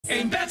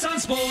Aim bets on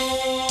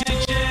sports,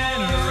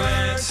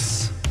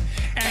 degenerates,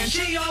 and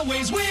she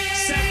always wins.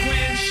 Except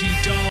when she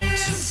don't.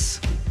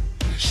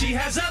 She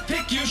has a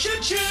pick you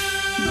should choose.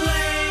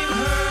 Blame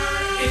her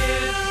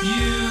if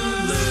you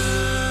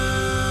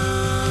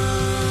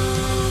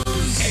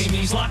lose.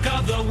 Amy's lock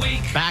of the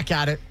week. Back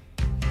at it.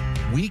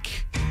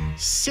 Week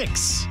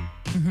 6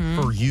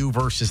 for you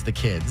versus the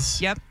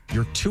kids. Yep.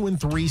 You're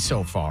 2-3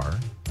 so far.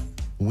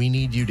 We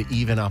need you to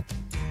even up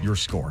your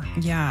score.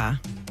 Yeah,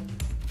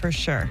 for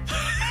sure.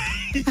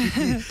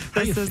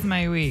 This is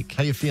my week.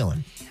 How you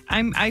feeling?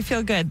 I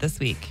feel good this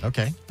week.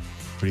 Okay.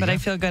 But I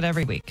feel good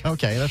every week.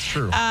 Okay, that's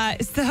true.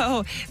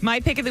 So my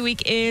pick of the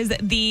week is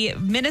the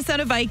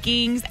Minnesota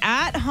Vikings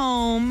at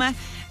home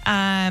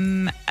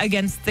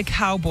against the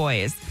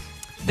Cowboys.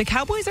 The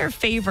Cowboys are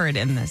favored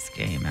in this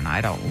game, and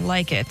I don't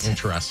like it.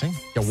 Interesting.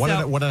 Yeah,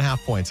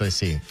 1.5 points, I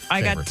see.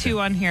 I got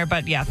 2 on here,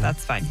 but yeah,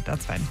 that's fine.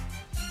 That's fine.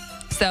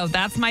 So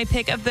that's my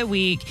pick of the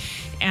week.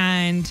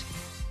 And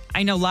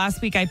I know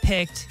last week I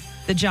picked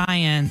the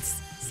Giants.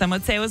 Some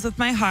would say it was with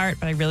my heart,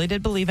 but I really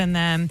did believe in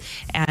them.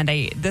 And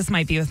this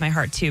might be with my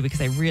heart, too,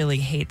 because I really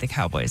hate the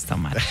Cowboys so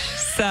much.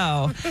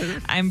 So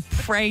I'm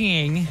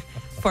praying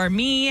for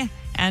me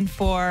and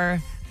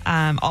for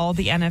all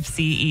the NFC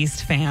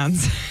East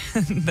fans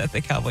that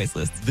the Cowboys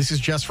lose. This is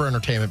just for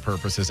entertainment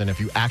purposes. And if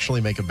you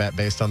actually make a bet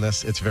based on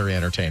this, it's very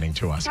entertaining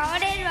to us.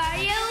 Colin and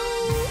Mario,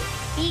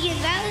 you can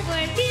vote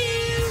for two.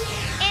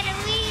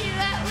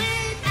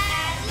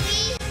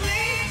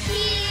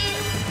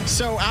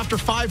 So after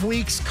 5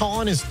 weeks,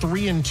 Colin is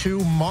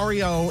 3-2.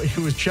 Mario,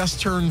 who has just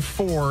turned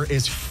 4,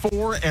 is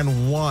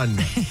 4-1.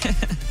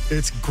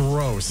 It's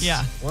gross.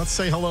 Yeah. Let's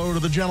say hello to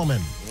the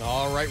gentleman.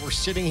 All right, we're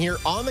sitting here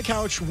on the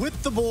couch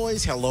with the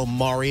boys. Hello,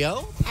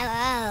 Mario.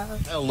 Hello.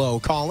 Hello,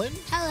 Colin.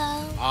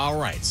 Hello. All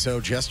right,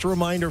 so just a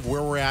reminder of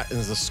where we're at in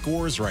the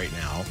scores right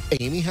now.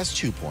 Amy has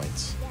 2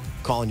 points. Yeah.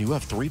 Colin, you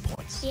have 3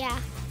 points. Yeah.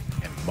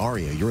 And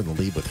Mario, you're in the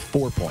lead with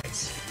 4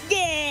 points.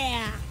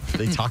 Yeah.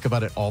 They talk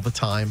about it all the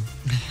time.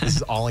 This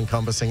is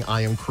all-encompassing.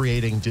 I am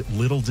creating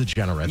little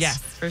degenerates. Yes,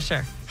 for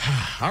sure.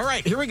 All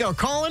right, here we go.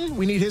 Colin,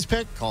 we need his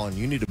pick. Colin,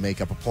 you need to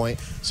make up a point.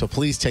 So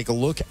please take a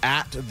look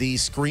at the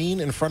screen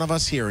in front of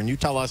us here, and you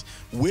tell us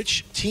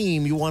which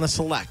team you want to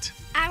select.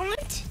 I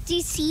want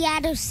the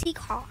Seattle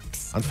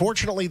Seahawks.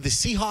 Unfortunately, the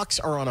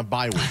Seahawks are on a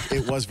bye week.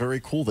 It was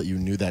very cool that you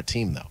knew that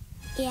team, though.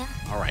 Yeah.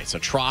 All right, so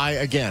try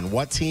again.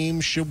 What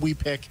team should we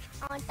pick?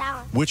 I want that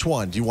one. Which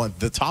one? Do you want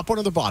the top one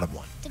or the bottom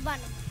one? The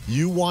bottom.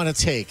 You want to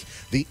take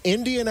the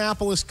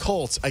Indianapolis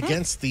Colts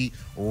against the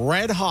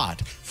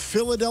red-hot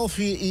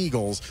Philadelphia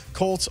Eagles.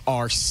 Colts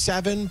are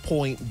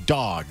 7-point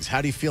dogs.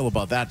 How do you feel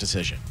about that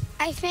decision?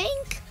 I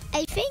think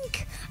I'm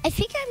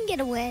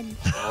gonna win.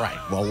 All right.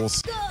 Well, we'll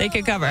see. They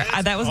could cover.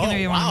 That was going to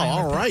be one of my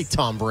All right,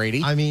 Tom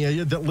Brady. I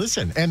mean,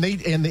 listen, and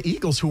the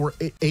Eagles, who were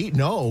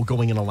 8-0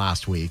 going into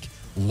last week,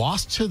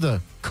 lost to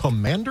the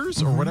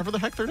Commanders or whatever the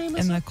heck their name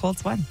is. And the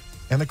Colts won.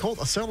 And the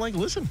Colts sound like,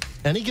 listen,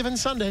 any given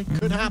Sunday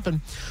could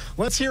happen.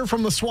 Let's hear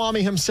from the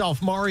Swami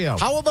himself, Mario.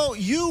 How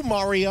about you,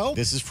 Mario?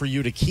 This is for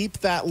you to keep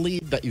that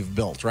lead that you've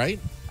built, right?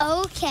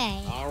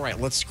 Okay. All right,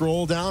 let's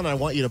scroll down. I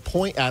want you to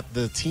point at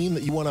the team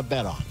that you want to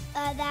bet on.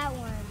 That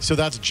one. So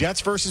that's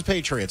Jets versus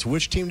Patriots.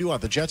 Which team do you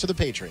want, the Jets or the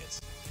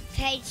Patriots?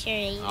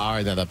 Patriots. All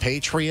right, then the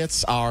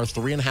Patriots are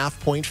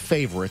 3.5-point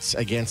favorites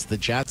against the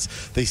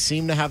Jets. They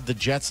seem to have the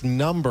Jets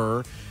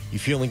number. You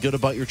feeling good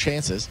about your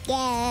chances?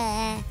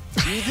 Yeah.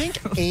 Do you think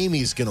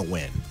Amy's going to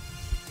win?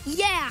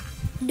 Yeah.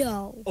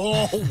 No.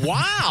 Oh,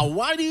 wow.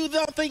 Why do you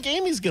not think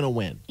Amy's going to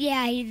win?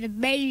 Yeah, he's a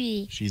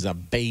baby. She's a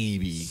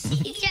baby.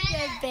 He's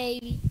a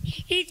baby.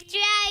 He's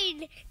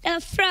trying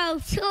to throw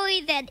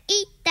toys and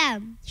eat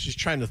them. She's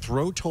trying to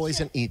throw toys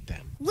and eat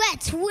them.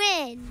 Let's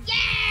win. Yeah!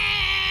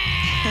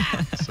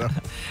 So,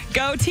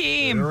 Go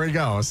team. there we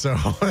go. So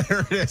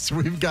there it is.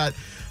 We've got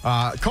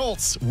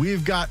Colts,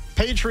 we've got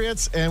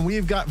Patriots, and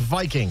we've got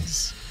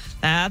Vikings.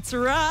 That's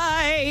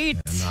right.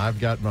 And I've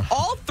got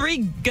all 3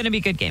 going to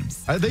be good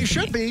games. They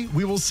should be.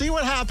 We will see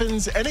what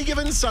happens any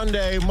given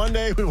Sunday.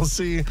 Monday, we will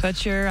see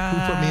Put your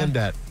who put me in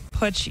debt.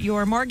 Put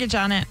your mortgage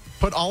on it.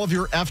 Put all of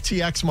your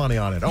FTX money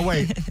on it. Oh,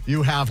 wait,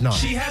 you have none.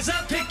 She has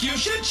a pick you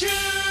should choose.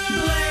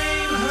 Blame